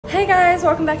Hey guys,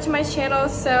 welcome back to my channel.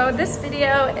 So this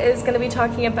video is going to be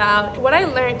talking about what I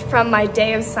learned from my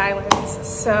day of silence.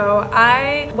 So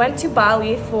I went to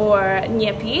Bali for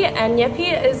Nyepi, and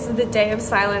Nyepi is the day of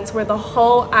silence where the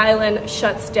whole island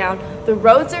shuts down. The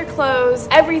roads are closed,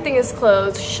 everything is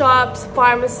closed, shops,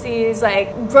 pharmacies,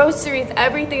 like groceries,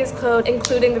 everything is closed,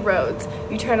 including the roads.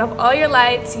 You turn off all your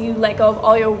lights, you let go of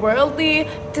all your worldly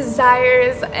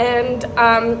desires, and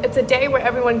it's a day where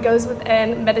everyone goes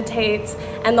within, meditates,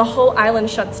 and the whole island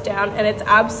shuts down, and it's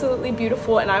absolutely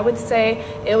beautiful. And I would say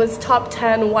it was top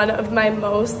 10 one of my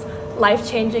most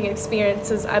life-changing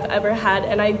experiences I've ever had.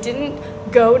 And I didn't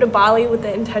go to Bali with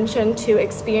the intention to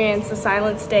experience the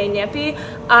silence day Nyepi.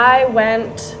 I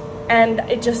went and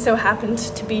it just so happened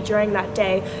to be during that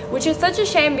day, which is such a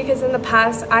shame because in the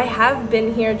past I have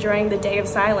been here during the day of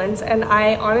silence and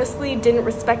I honestly didn't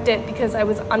respect it because I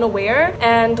was unaware,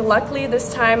 and luckily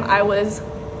this time I was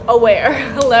aware.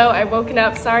 Hello, I've woken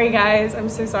up. Sorry guys, I'm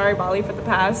so sorry Bali for the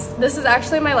past. This is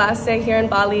actually my last day here in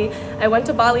Bali. I went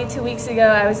to Bali 2 weeks ago.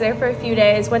 I was there for a few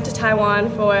days, went to Taiwan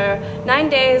for 9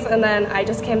 days, and then I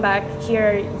just came back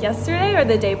here yesterday or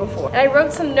the day before. And I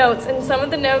wrote some notes, and some of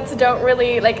the notes don't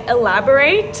really like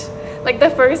elaborate. Like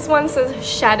the first one says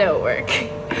shadow work.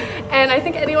 And I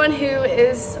think anyone who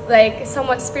is like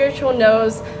somewhat spiritual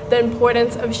knows the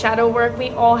importance of shadow work.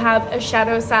 We all have a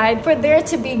shadow side. For there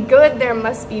to be good, there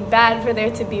must be bad. For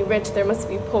there to be rich, there must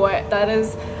be poor. That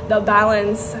is the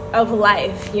balance of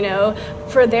life, you know.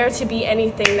 For there to be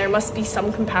anything, there must be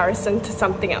some comparison to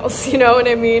something else, you know what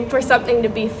I mean? For something to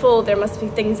be full, there must be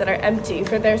things that are empty.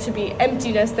 For there to be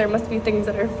emptiness, there must be things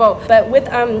that are full. But with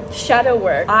shadow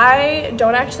work, I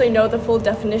don't actually know the full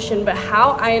definition, but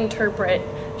how I interpret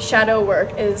shadow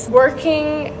work is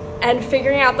working and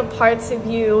figuring out the parts of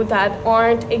you that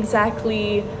aren't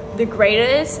exactly the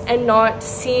greatest, and not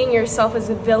seeing yourself as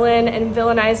a villain and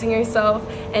villainizing yourself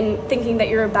and thinking that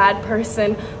you're a bad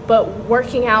person, but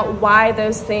working out why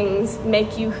those things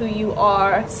make you who you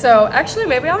are. So actually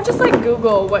maybe I'll just like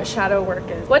Google what shadow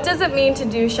work is. What does it mean to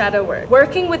do shadow work?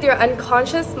 Working with your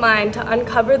unconscious mind to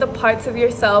uncover the parts of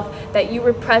yourself that you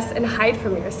repress and hide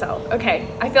from yourself. Okay,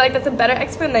 I feel like that's a better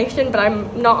explanation, but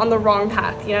I'm not on the wrong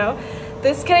path, you know?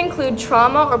 This can include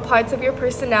trauma or parts of your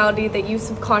personality that you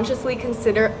subconsciously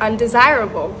consider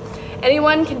undesirable.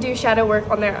 Anyone can do shadow work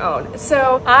on their own.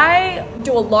 So I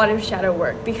do a lot of shadow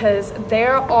work because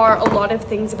there are a lot of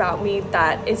things about me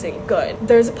that isn't good.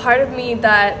 There's a part of me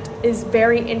that is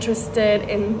very interested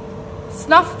in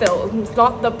snuff films,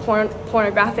 not the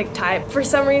pornographic type. For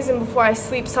some reason, before I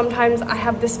sleep, sometimes I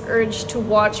have this urge to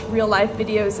watch real life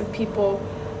videos of people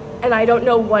and I don't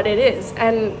know what it is.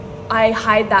 And I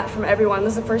hide that from everyone.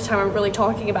 This is the first time I'm really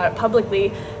talking about it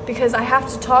publicly because I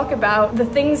have to talk about the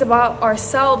things about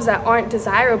ourselves that aren't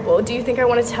desirable. Do you think I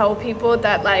want to tell people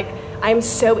that like I'm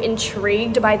so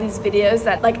intrigued by these videos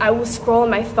that like I will scroll on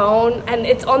my phone, and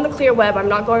it's on the clear web, I'm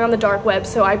not going on the dark web,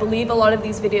 so I believe a lot of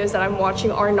these videos that I'm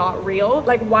watching are not real.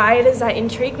 Like why does that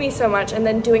intrigue me so much? And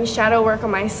then doing shadow work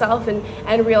on myself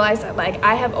and realize that like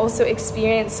I have also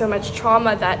experienced so much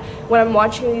trauma that when I'm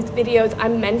watching these videos,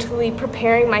 I'm mentally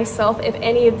preparing myself if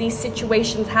any of these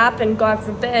situations happen, God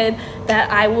forbid, that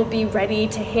I will be ready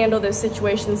to handle those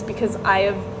situations because I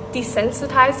have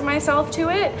desensitized myself to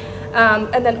it.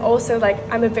 And then also like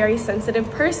I'm a very sensitive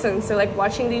person, so like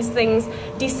watching these things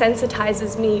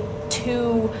desensitizes me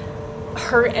to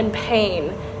hurt and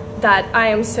pain that I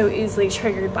am so easily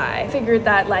triggered by. I figured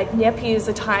that like Nyepi is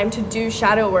a time to do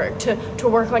shadow work, to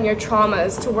work on your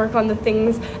traumas, to work on the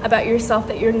things about yourself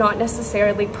that you're not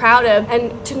necessarily proud of,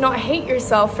 and to not hate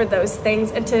yourself for those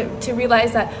things, and to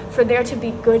realize that for there to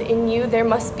be good in you, there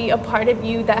must be a part of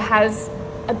you that has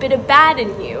a bit of bad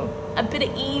in you, a bit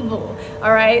of evil,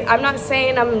 all right? I'm not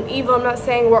saying I'm evil, I'm not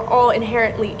saying we're all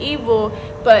inherently evil,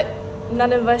 but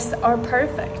none of us are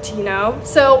perfect, you know?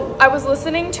 So I was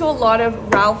listening to a lot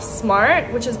of Ralph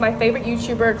Smart, which is my favorite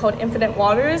YouTuber, called Infinite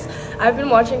Waters. I've been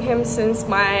watching him since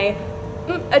my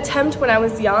attempt when I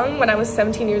was young, when I was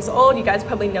 17 years old. You guys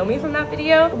probably know me from that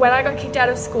video. When I got kicked out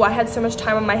of school, I had so much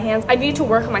time on my hands. I needed to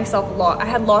work on myself a lot. I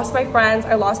had lost my friends,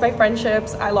 I lost my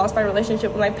friendships, I lost my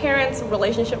relationship with my parents,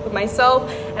 relationship with myself,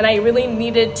 and I really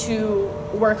needed to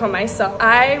work on myself.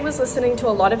 I was listening to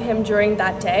a lot of him during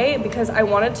that day because I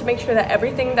wanted to make sure that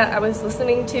everything that I was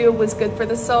listening to was good for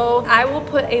the soul. I will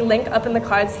put a link up in the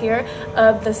cards here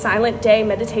of the silent day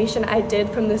meditation I did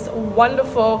from this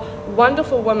wonderful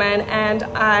woman, and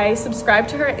I subscribed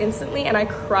to her instantly and I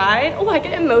cried. Oh, I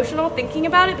get emotional thinking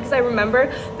about it because I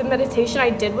remember the meditation I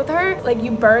did with her. Like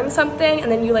you burn something and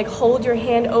then you like hold your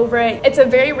hand over it. It's a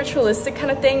very ritualistic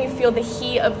kind of thing. You feel the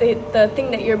heat of the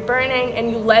thing that you're burning and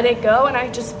you let it go, and I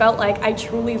just felt like I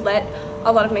truly let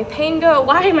a lot of my pain go.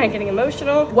 Why am I getting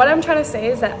emotional? What I'm trying to say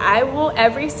is that I will,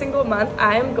 every single month,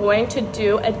 I am going to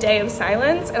do a day of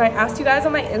silence. And I asked you guys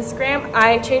on my Instagram,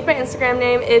 I changed my Instagram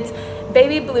name. It's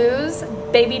babv.blues,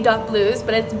 babv.blues,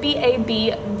 but it's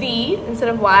B-A-B-V instead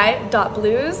of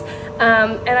Y.blues.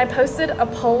 And I posted a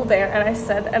poll there and I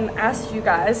said and asked you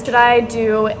guys, should I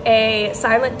do a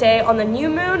silent day on the new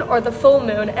moon or the full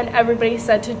moon? And everybody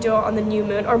said to do it on the new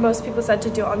moon, or most people said to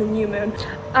do it on the new moon.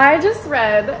 I just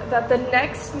read that the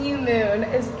next new moon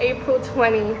is April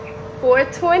 20.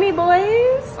 420,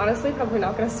 boys. Honestly, probably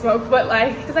not gonna smoke, but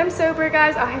like, because I'm sober,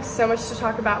 guys, I have so much to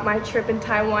talk about my trip in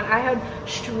Taiwan. I had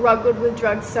struggled with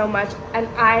drugs so much, and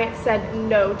I said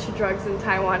no to drugs in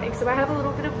Taiwan, except I have a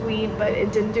little bit of weed, but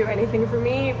it didn't do anything for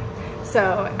me.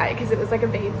 So, because it was like a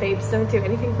vape, vapes don't do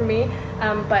anything for me.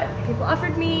 But people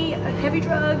offered me heavy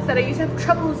drugs that I used to have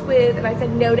troubles with, and I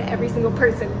said no to every single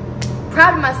person.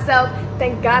 Proud of myself.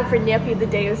 Thank God for Nyepi, the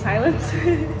day of silence.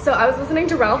 So I was listening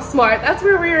to Ralph Smart. That's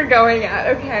where we were going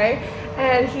at, okay?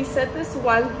 And he said this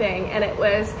one thing, and it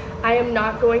was, I am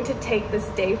not going to take this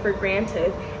day for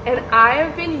granted. And I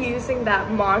have been using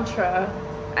that mantra,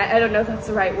 I don't know if that's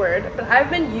the right word, but I've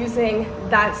been using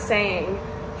that saying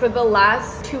for the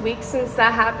last 2 weeks since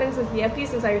that happened, since Nyepi,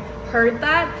 since I heard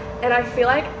that. And I feel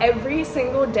like every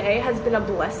single day has been a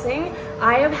blessing.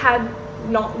 I have had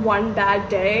not one bad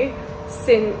day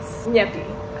since Nyepi.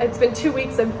 It's been 2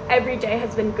 weeks of every day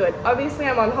has been good. Obviously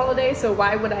I'm on holiday, so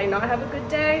why would I not have a good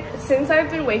day? Since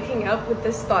I've been waking up with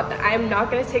this thought that I am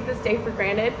not going to take this day for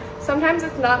granted, sometimes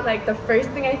it's not like the first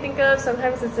thing I think of,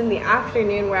 sometimes it's in the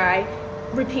afternoon where I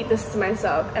repeat this to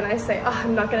myself and I say, oh,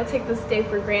 I'm not going to take this day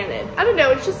for granted. I don't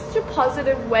know, it's just such a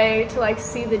positive way to like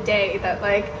see the day, that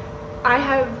like I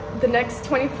have the next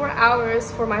 24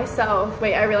 hours for myself.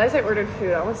 Wait, I realized I ordered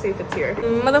food. I want to see if it's here.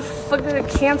 Motherfucker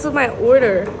canceled my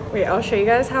order. Wait, I'll show you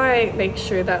guys how I make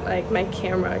sure that like my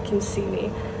camera can see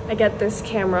me. I get this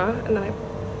camera and then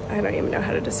I don't even know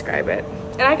how to describe it.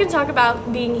 And I can talk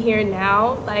about being here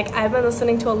now. Like, I've been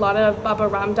listening to a lot of Baba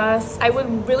Ramdass. I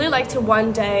would really like to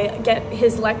one day get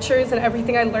his lectures and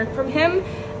everything I learned from him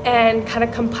and kind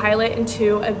of compile it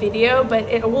into a video, but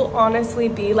it will honestly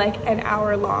be like an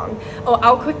hour long. Oh,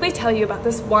 I'll quickly tell you about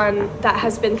this one that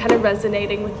has been kind of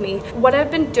resonating with me. What I've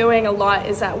been doing a lot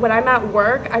is that when I'm at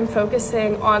work, I'm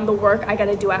focusing on the work I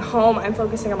gotta do at home. I'm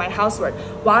focusing on my housework.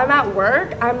 While I'm at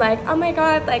work, I'm like, oh my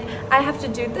God, like I have to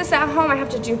do this at home, I have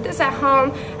to do this at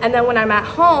home. And then when I'm at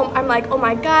home, I'm like, oh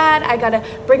my God, I gotta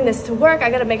bring this to work.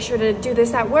 I gotta make sure to do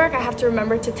this at work. I have to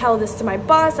remember to tell this to my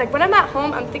boss. Like when I'm at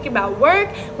home, I'm thinking about work.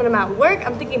 When I'm at work,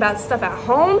 I'm thinking about stuff at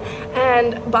home.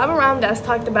 And Baba Ramdass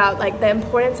talked about like the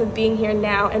importance of being here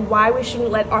now and why we shouldn't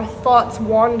let our thoughts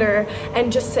wander,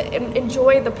 and just to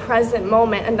enjoy the present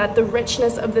moment, and that the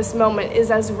richness of this moment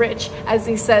is as rich, as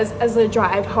he says, as the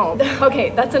drive home.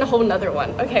 Okay, that's a whole nother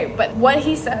one. Okay, but what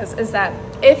he says is that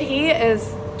if he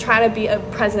is trying to be a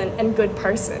present and good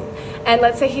person, and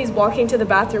let's say he's walking to the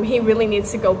bathroom, he really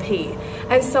needs to go pee,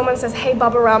 and someone says, hey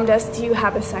Baba Ramdass, do you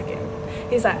have a second?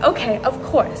 He's like, okay, of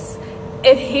course.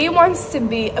 If he wants to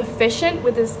be efficient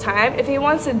with his time, if he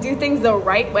wants to do things the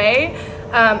right way,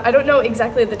 I don't know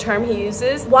exactly the term he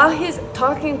uses, while he's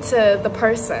talking to the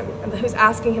person who's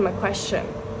asking him a question,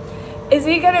 is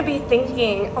he gonna be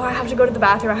thinking, oh, I have to go to the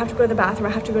bathroom, I have to go to the bathroom,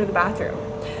 I have to go to the bathroom?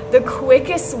 The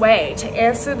quickest way to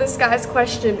answer this guy's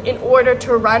question in order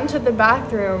to run to the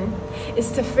bathroom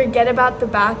is to forget about the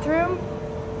bathroom,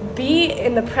 be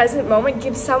in the present moment,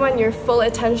 give someone your full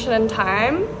attention and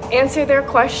time, answer their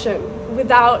question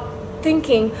without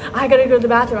thinking, I gotta go to the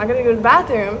bathroom, I gotta go to the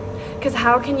bathroom. Because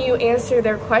how can you answer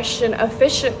their question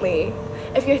efficiently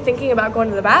if you're thinking about going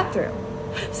to the bathroom?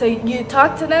 So you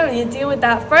talk to them and you deal with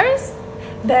that first,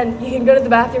 then you can go to the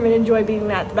bathroom and enjoy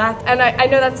being at the bathroom. And I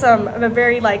know that's a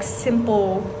very like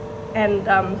simple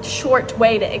and short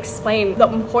way to explain the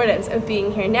importance of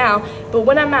being here now. But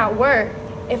when I'm at work,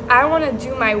 if I want to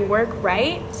do my work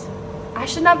right, I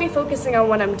should not be focusing on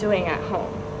what I'm doing at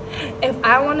home. If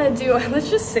I want to do, let's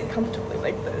just sit comfortably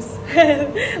like this,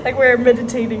 like we're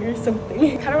meditating or something.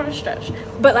 I kind of want to stretch.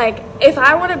 But like, if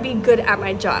I want to be good at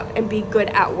my job and be good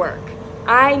at work,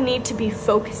 I need to be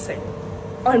focusing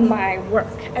on my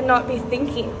work and not be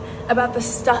thinking about the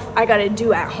stuff I got to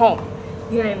do at home.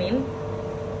 You know what I mean?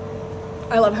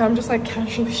 I love how I'm just like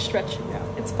casually stretching now.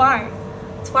 It's fine.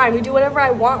 It's fine. We do whatever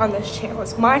I want on this channel.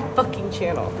 It's my fucking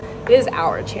channel. It is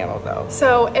our channel though.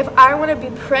 So if I want to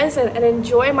be present and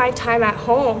enjoy my time at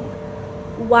home,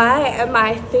 why am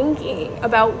I thinking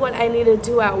about what I need to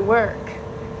do at work?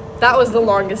 That was the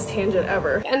longest tangent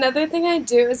ever. Another thing I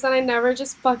do is that I never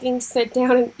just fucking sit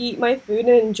down and eat my food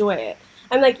and enjoy it.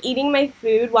 I'm like eating my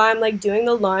food while I'm like doing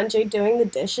the laundry, doing the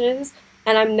dishes,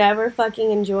 and I'm never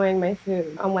fucking enjoying my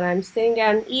food. And when I'm sitting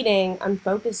down eating, I'm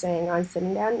focusing on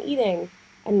sitting down and eating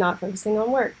and not focusing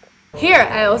on work. Here,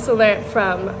 I also learned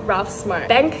from Ralph Smart.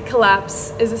 Bank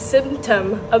collapse is a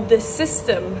symptom of the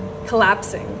system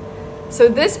collapsing. So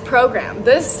this program,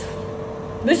 this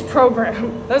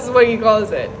program, that's what he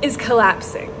calls it, is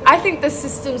collapsing. I think the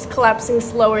system's collapsing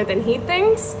slower than he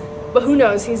thinks, but who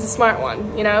knows, he's a smart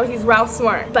one, you know, he's Ralph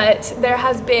Smart. But there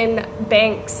has been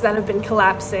banks that have been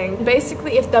collapsing.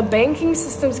 Basically, if the banking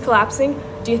system's collapsing,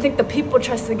 do you think the people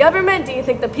trust the government? Do you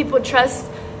think the people trust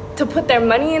to put their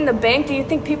money in the bank? Do you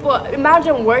think people,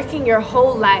 imagine working your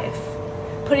whole life,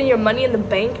 putting your money in the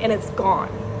bank and it's gone.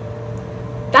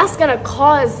 That's gonna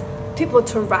cause people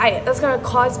to riot. That's gonna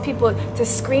cause people to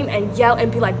scream and yell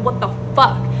and be like, what the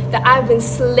fuck? That I've been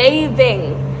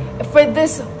slaving for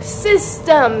this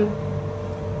system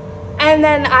and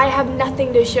then I have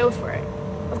nothing to show for it.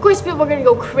 Of course people are gonna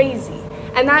go crazy.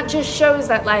 And that just shows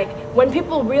that, like, when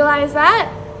people realize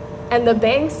that and the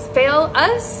banks fail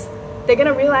us, they're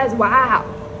gonna realize, wow,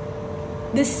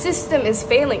 this system is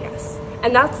failing us.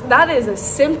 And that is a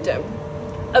symptom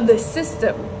of the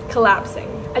system collapsing.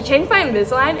 I changed my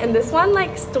Invisalign and this one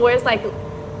like stores like,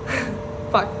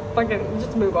 fucking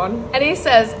just move on. And he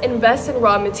says, invest in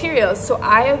raw materials. So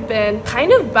I have been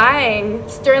kind of buying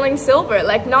sterling silver,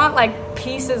 like not like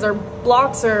pieces or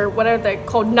blocks or whatever they're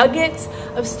called, nuggets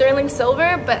of sterling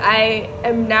silver, but I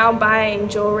am now buying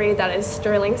jewelry that is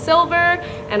sterling silver.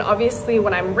 And obviously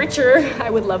when I'm richer, I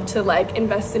would love to like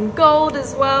invest in gold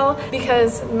as well,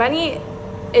 because money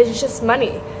is just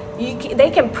money.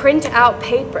 They can print out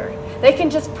paper. They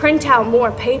can just print out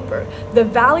more paper. The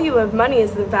value of money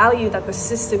is the value that the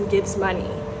system gives money.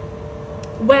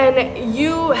 When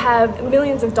you have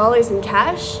millions of dollars in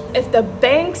cash, if the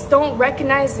banks don't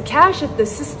recognize the cash, if the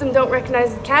system don't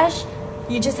recognize the cash,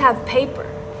 you just have paper.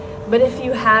 But if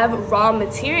you have raw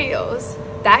materials,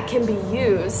 that can be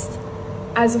used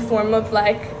as a form of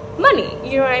like money,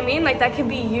 you know what I mean? Like that can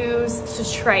be used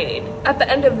to trade. At the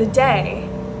end of the day,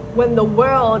 when the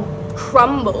world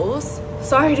crumbles,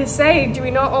 sorry to say, do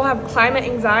we not all have climate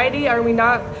anxiety? Are we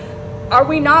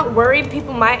not worried,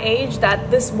 people my age, that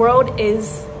this world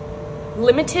is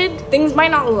limited? Things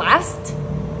might not last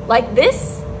like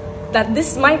this, that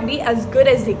this might be as good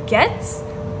as it gets?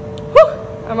 Whew,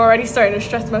 I'm already starting to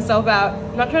stress myself out.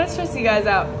 I'm not trying to stress you guys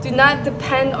out. Do not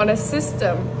depend on a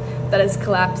system that is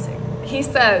collapsing. He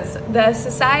says the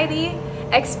society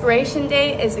expiration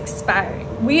date is expiring.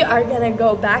 We are gonna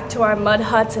go back to our mud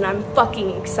huts and I'm fucking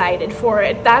excited for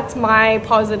it. That's my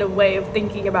positive way of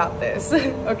thinking about this,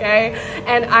 okay?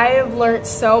 And I have learned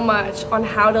so much on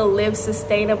how to live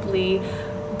sustainably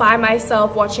by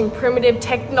myself, watching primitive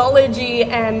technology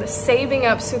and saving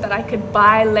up so that I could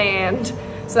buy land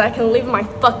so that I can live in my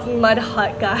fucking mud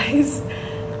hut, guys.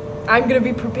 I'm gonna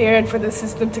be prepared for the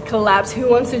system to collapse. Who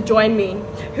wants to join me?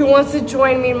 Who wants to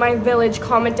join me in my village?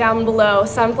 Comment down below.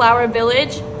 Sunflower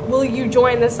Village? Will you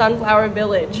join the Sunflower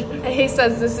Village? And he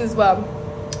says this as well,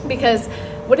 because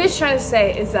what he's trying to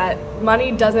say is that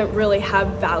money doesn't really have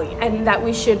value and that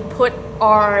we should put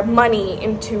our money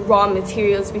into raw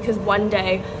materials, because one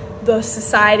day the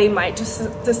society might just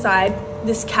decide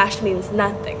this cash means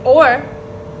nothing. Or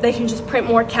they can just print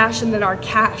more cash and then our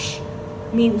cash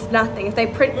means nothing. If they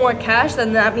print more cash,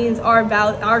 then that means our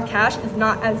cash is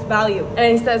not as valuable.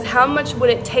 And he says, how much would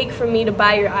it take for me to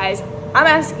buy your eyes? I'm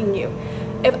asking you,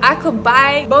 if I could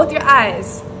buy both your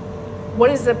eyes, what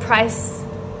is the price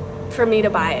for me to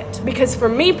buy it? Because for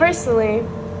me personally,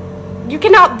 you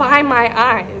cannot buy my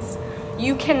eyes.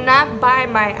 You cannot buy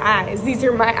my eyes. These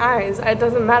are my eyes. It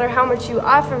doesn't matter how much you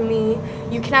offer me,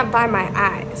 you cannot buy my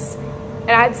eyes.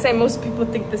 And I'd say most people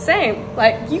think the same.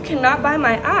 Like, you cannot buy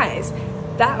my eyes.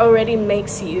 That already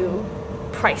makes you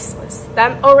priceless.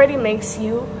 That already makes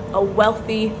you a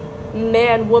wealthy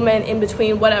man, woman, in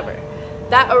between, whatever.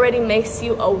 That already makes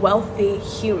you a wealthy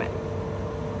human.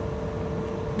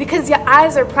 Because your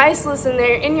eyes are priceless and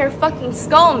they're in your fucking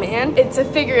skull, man. It's a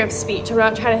figure of speech. I'm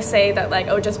not trying to say that, like,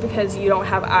 oh, just because you don't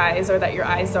have eyes or that your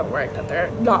eyes don't work, that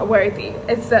they're not worthy.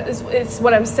 It's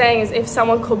what I'm saying is, if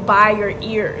someone could buy your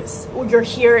ears or your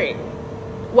hearing,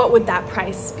 what would that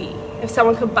price be? If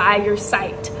someone could buy your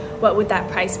sight, what would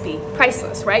that price be?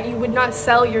 Priceless, right? You would not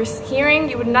sell your hearing,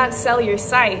 you would not sell your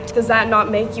sight. Does that not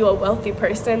make you a wealthy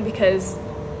person? Because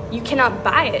you cannot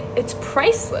buy it. It's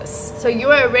priceless. So you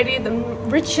are already the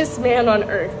richest man on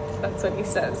earth. That's what he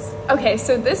says. Okay,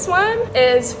 so this one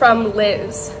is from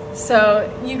Liz.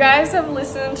 So you guys have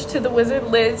listened to the wizard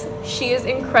Liz. She is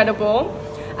incredible.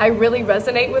 I really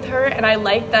resonate with her, and I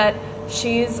like that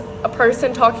she's a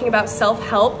person talking about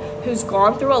self-help who's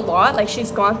gone through a lot. Like,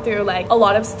 she's gone through like a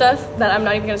lot of stuff that I'm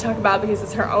not even gonna talk about because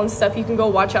it's her own stuff. You can go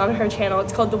watch it on her channel.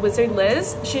 It's called The Wizard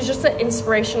Liz. She's just an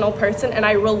inspirational person and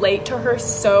I relate to her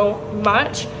so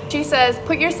much. She says,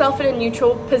 put yourself in a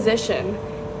neutral position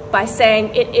by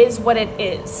saying it is what it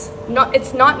is.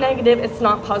 It's not negative, it's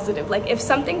not positive. Like, if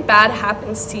something bad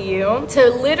happens to you, to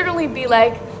literally be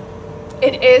like,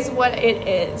 it is what it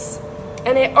is.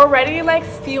 And it already like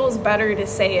feels better to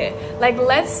say it. Like,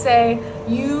 let's say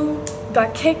you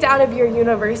got kicked out of your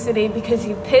university because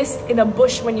you pissed in a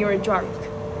bush when you were drunk.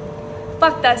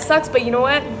 Fuck, that sucks, but you know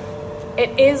what?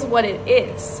 It is what it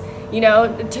is. You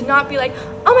know, to not be like,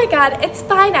 oh my god, it's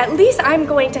fine, at least I'm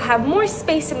going to have more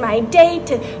space in my day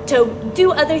to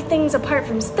do other things apart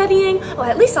from studying, or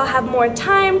at least I'll have more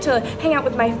time to hang out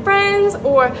with my friends,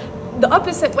 or the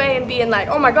opposite way and being like,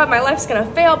 oh my god, my life's gonna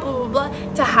fail, blah blah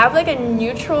blah. To have like a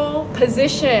neutral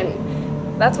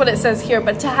position, that's what it says here,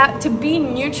 but to be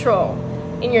neutral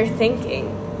in your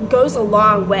thinking goes a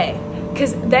long way,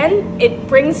 because then it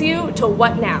brings you to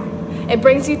what now? It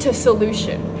brings you to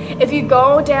solution. If you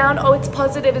go down, oh, it's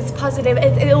positive,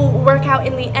 it'll work out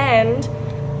in the end,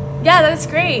 yeah, that's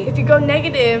great. If you go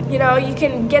negative, you know, you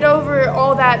can get over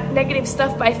all that negative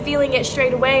stuff by feeling it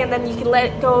straight away and then you can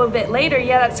let go of it later,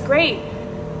 yeah, that's great.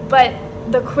 But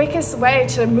the quickest way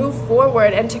to move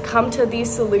forward and to come to these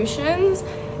solutions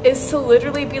is to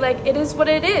literally be like, it is what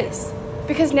it is.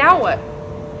 Because now what?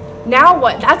 Now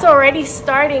what? That's already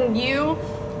starting you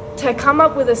to come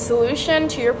up with a solution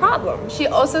to your problem. She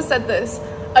also said this,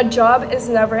 a job is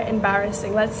never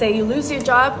embarrassing. Let's say you lose your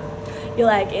job, you're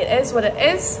like, it is what it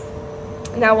is.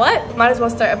 Now what? Might as well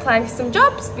start applying for some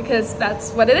jobs because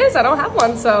that's what it is. I don't have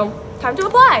one, so time to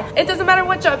apply. It doesn't matter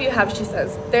what job you have, she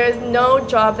says. There is no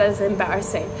job that is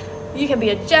embarrassing. You can be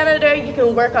a janitor, you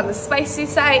can work on the spicy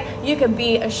site, you can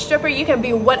be a stripper, you can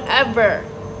be whatever.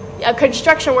 A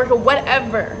construction worker,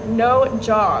 whatever. No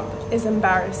job is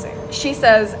embarrassing. She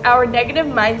says, our negative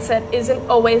mindset isn't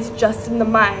always just in the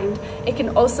mind. It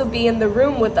can also be in the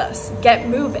room with us. Get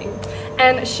moving.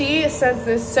 And she says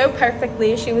this so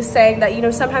perfectly. She was saying that, you know,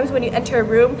 sometimes when you enter a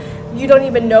room, you don't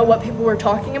even know what people were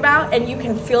talking about and you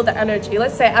can feel the energy.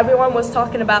 Let's say everyone was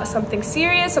talking about something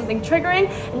serious, something triggering,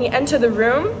 and you enter the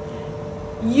room,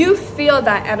 you feel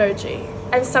that energy.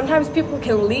 And sometimes people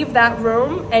can leave that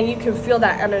room and you can feel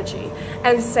that energy.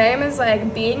 And same as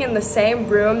like being in the same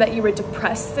room that you were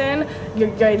depressed in, you're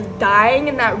dying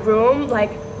in that room,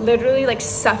 like literally like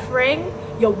suffering.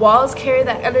 Your walls carry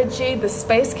that energy, the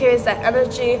space carries that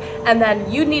energy, and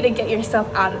then you need to get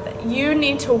yourself out of it. You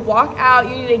need to walk out,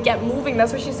 you need to get moving.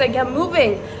 That's what she said, get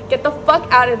moving. Get the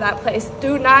fuck out of that place.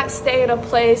 Do not stay in a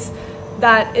place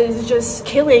that is just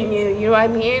killing you, you know what I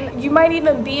mean? You might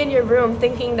even be in your room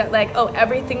thinking that like, oh,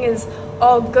 everything is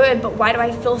all good, but why do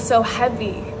I feel so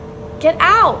heavy? Get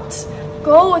out.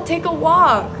 Go take a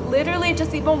walk. Literally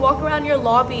just even walk around your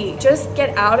lobby. Just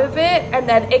get out of it, and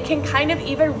then it can kind of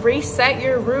even reset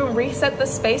your room, reset the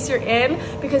space you're in,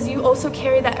 because you also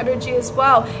carry that energy as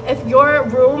well. If your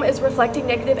room is reflecting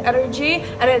negative energy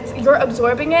and you're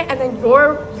absorbing it, and then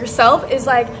yourself is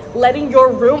like letting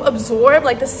your room absorb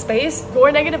like the space,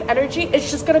 your negative energy,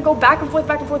 it's just gonna go back and forth,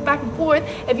 back and forth, back and forth.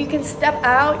 If you can step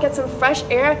out, get some fresh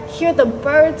air, hear the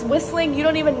birds whistling, you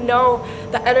don't even know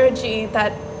the energy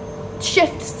that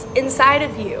shifts inside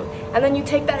of you, and then you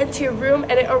take that into your room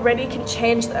and it already can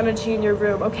change the energy in your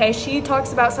room. Okay, she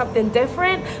talks about something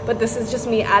different, but this is just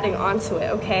me adding on to it.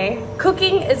 Okay,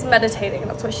 cooking is meditating.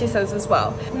 That's what she says as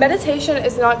well. Meditation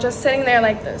is not just sitting there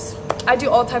like this. I do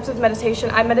all types of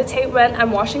meditation. I meditate when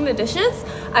I'm washing the dishes.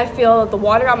 I feel the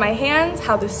water on my hands,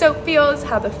 how the soap feels,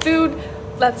 how the food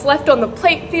that's left on the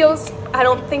plate feels. I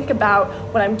don't think about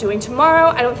what I'm doing tomorrow.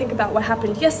 I don't think about what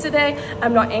happened yesterday.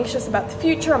 I'm not anxious about the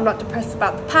future. I'm not depressed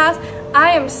about the past.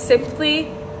 I am simply,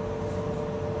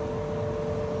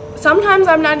 sometimes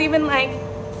I'm not even like,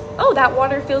 oh, that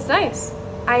water feels nice.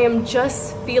 I am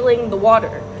just feeling the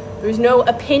water. There's no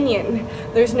opinion.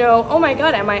 There's no, oh my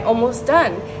God, am I almost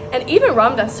done? And even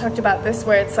Ramdass talked about this,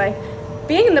 where it's like,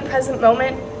 being in the present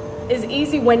moment is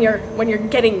easy when you're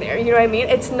getting there. You know what I mean?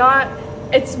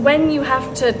 It's when you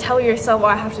have to tell yourself, oh,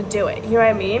 I have to do it. You know what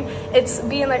I mean? It's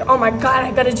being like, oh my God,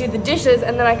 I gotta do the dishes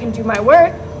and then I can do my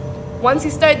work. Once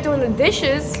you start doing the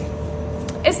dishes,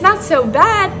 it's not so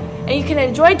bad and you can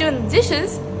enjoy doing the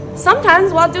dishes.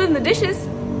 Sometimes while doing the dishes,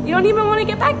 you don't even want to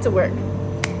get back to work.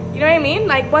 You know what I mean?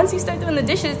 Like, once you start doing the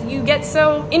dishes, you get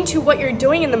so into what you're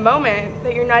doing in the moment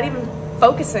that you're not even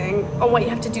focusing on what you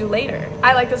have to do later.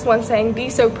 I like this one saying, be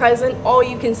so present, all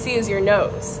you can see is your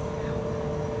nose.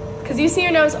 Because you see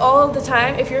your nose all the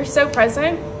time. If you're so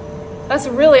present, that's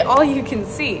really all you can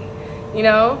see. you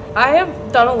know? I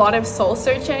have done a lot of soul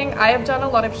searching. I have done a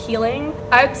lot of healing.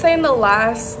 I'd say in the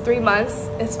last 3 months,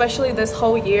 especially this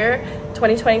whole year,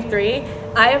 2023,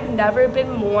 I have never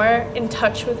been more in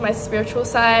touch with my spiritual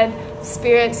side,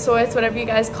 spirit, source, whatever you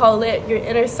guys call it, your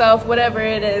inner self, whatever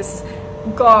it is,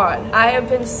 God. I have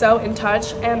been so in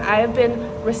touch, and I have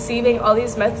been receiving all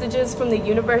these messages from the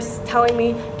universe telling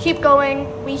me, keep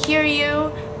going, we hear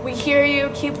you,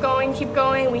 keep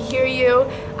going, we hear you.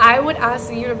 I would ask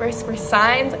the universe for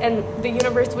signs, and the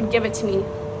universe would give it to me.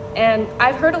 And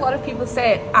I've heard a lot of people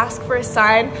say it, ask for a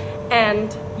sign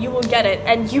and you will get it,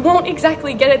 and you won't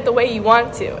exactly get it the way you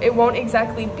want to. It won't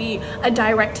exactly be a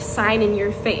direct sign in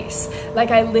your face. Like,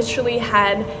 I literally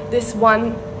had this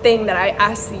one thing that I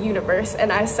asked the universe, and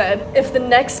I said, if the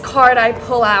next card I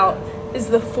pull out is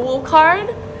the Fool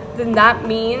card, then that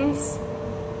means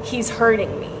he's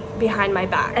hurting me behind my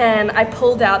back. And I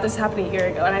pulled out, this happened a year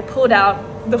ago, and I pulled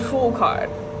out the Fool card,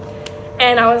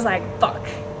 and I was like, fuck,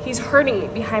 he's hurting me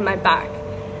behind my back.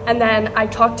 And then I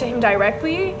talked to him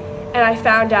directly, and I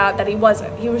found out that he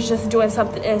wasn't. He was just doing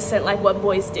something innocent, like what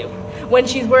boys do when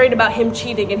she's worried about him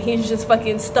cheating, and he's just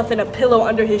fucking stuffing a pillow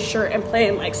under his shirt and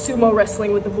playing like sumo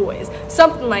wrestling with the boys,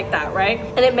 something like that, right?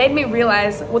 And it made me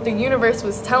realize what the universe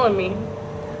was telling me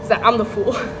was that I'm the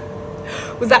fool.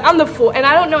 And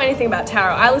I don't know anything about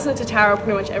tarot. I listen to tarot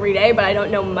pretty much every day, but I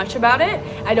don't know much about it.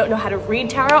 I don't know how to read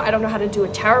tarot. I don't know how to do a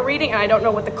tarot reading, and I don't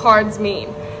know what the cards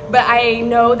mean. But I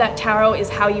know that tarot is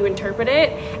how you interpret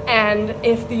it, and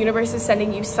if the universe is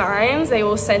sending you signs, they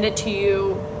will send it to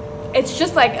you. It's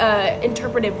just like a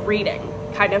interpretive reading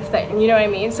kind of thing, you know what I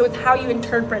mean? So it's how you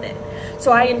interpret it.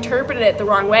 So I interpreted it the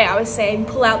wrong way. I was saying,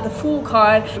 pull out the Fool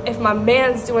card if my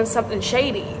man's doing something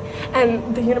shady.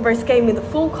 And the universe gave me the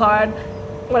Fool card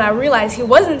when I realized he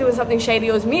wasn't doing something shady.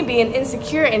 It was me being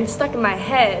insecure and stuck in my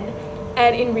head.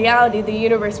 And in reality, the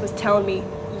universe was telling me,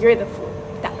 you're the fool.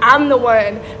 That I'm the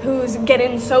one who's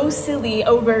getting so silly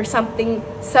over something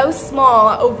so small,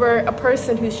 over a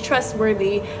person who's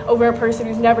trustworthy, over a person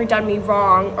who's never done me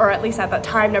wrong, or at least at that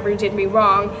time never did me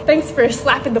wrong. Thanks for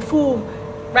slapping the fool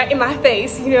right in my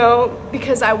face, you know,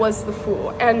 because I was the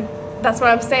fool. And that's what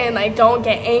I'm saying, like, don't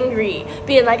get angry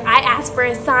being like, I asked for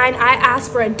a sign, I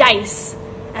asked for a dice,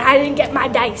 and I didn't get my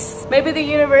dice. Maybe the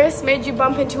universe made you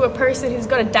bump into a person who's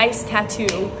got a dice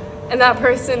tattoo, and that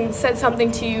person said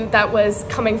something to you that was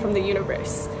coming from the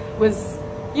universe. Was,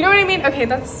 you know what I mean? Okay,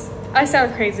 I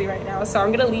sound crazy right now, so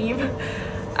I'm gonna leave.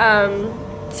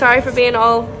 Sorry for being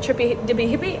all trippy dibby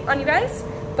hippie on you guys,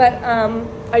 but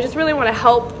I just really want to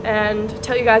help and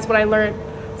tell you guys what I learned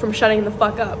from shutting the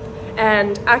fuck up.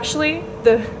 And actually,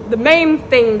 the main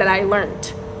thing that I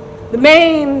learned,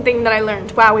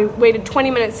 wow, we waited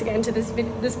 20 minutes to get into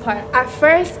this part. At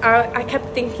first, I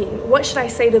kept thinking, what should I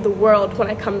say to the world when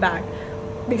I come back?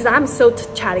 Because I'm so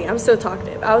chatty, I'm so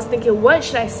talkative. I was thinking, what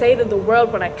should I say to the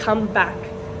world when I come back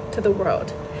to the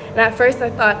world? And at first I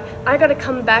thought, I gotta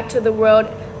come back to the world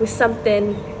with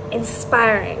something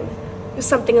inspiring, with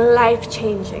something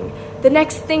life-changing. The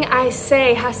next thing I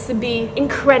say has to be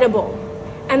incredible.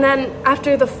 And then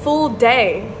after the full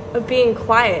day of being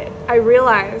quiet, I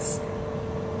realized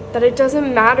that it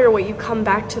doesn't matter what you come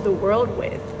back to the world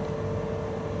with.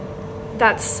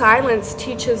 That silence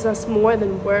teaches us more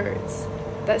than words.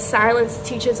 That silence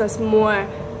teaches us more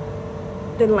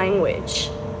than language.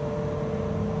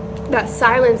 That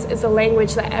silence is a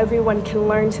language that everyone can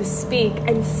learn to speak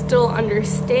and still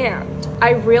understand.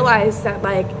 I realized that,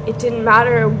 like, it didn't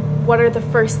matter what are the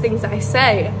first things I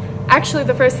say. Actually,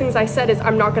 the first things I said is,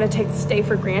 I'm not gonna take this day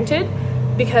for granted,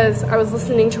 because I was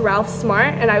listening to Ralph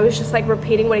Smart and I was just like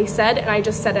repeating what he said, and I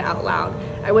just said it out loud.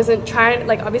 I wasn't trying,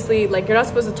 like, obviously, like, you're not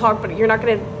supposed to talk, but you're not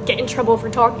gonna get in trouble for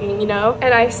talking, you know?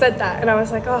 And I said that, and I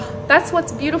was like, oh, that's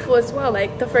what's beautiful as well.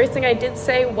 Like, the first thing I did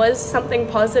say was something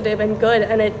positive and good,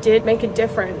 and it did make a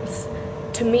difference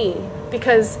to me,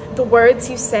 because the words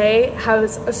you say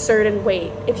has a certain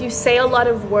weight. If you say a lot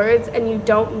of words and you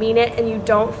don't mean it and you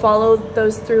don't follow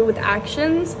those through with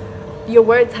actions, your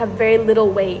words have very little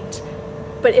weight.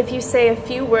 But if you say a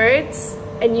few words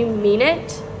and you mean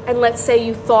it, and let's say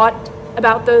you thought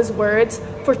about those words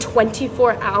for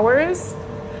 24 hours,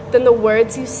 then the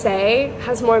words you say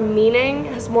has more meaning,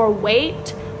 has more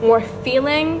weight, more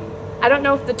feeling. I don't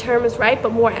know if the term is right,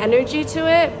 but more energy to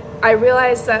it. I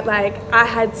realized that, like, I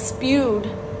had spewed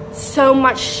so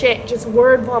much shit, just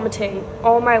word vomiting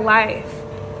all my life,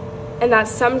 and that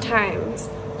sometimes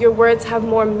your words have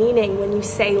more meaning when you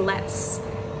say less,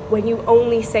 when you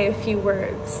only say a few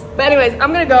words. But anyways,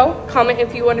 I'm gonna go. Comment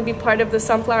if you want to be part of the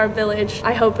Sunflower Village.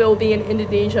 I hope it will be in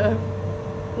Indonesia,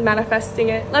 manifesting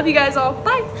it. Love you guys all.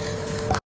 Bye.